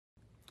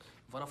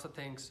One of the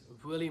things,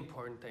 really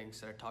important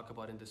things that I talk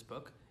about in this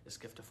book is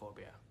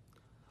giftophobia.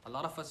 A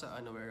lot of us are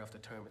unaware of the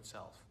term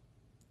itself.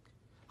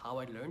 How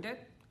I learned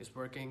it is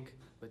working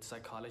with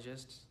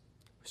psychologists,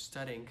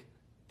 studying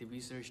the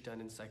research done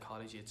in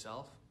psychology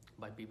itself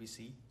by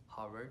BBC,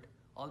 Harvard,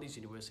 all these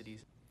universities.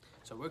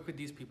 So I work with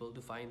these people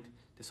to find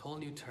this whole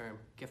new term,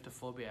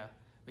 giftophobia,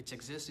 which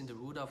exists in the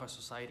root of our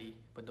society,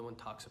 but no one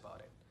talks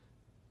about it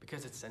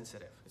because it's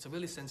sensitive. It's a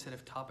really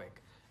sensitive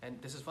topic. And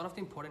this is one of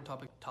the important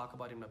topics to talk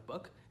about in my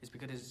book, is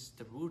because it's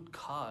the root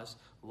cause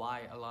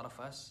why a lot of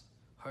us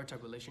hurt our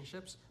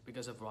relationships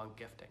because of wrong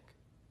gifting.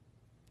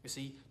 You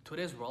see,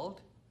 today's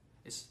world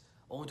is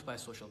owned by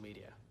social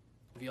media.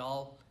 We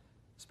all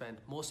spend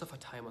most of our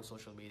time on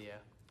social media,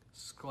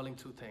 scrolling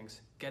through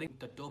things, getting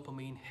the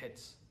dopamine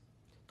hits.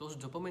 Those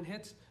dopamine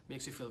hits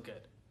makes you feel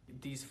good.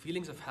 These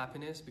feelings of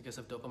happiness because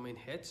of dopamine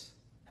hits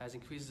has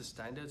increased the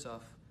standards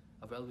of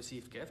a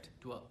well-received gift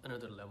to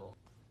another level.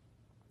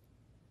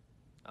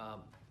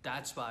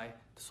 That's why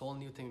this whole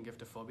new thing,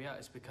 giftophobia,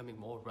 is becoming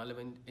more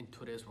relevant in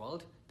today's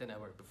world than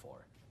ever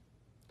before.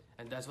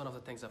 And that's one of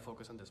the things I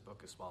focus on this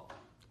book as well.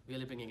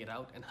 Really bringing it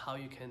out and how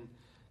you can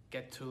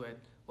get through it.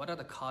 What are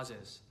the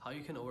causes? How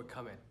you can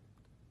overcome it?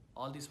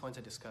 All these points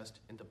are discussed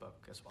in the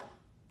book as well.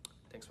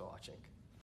 Thanks for watching.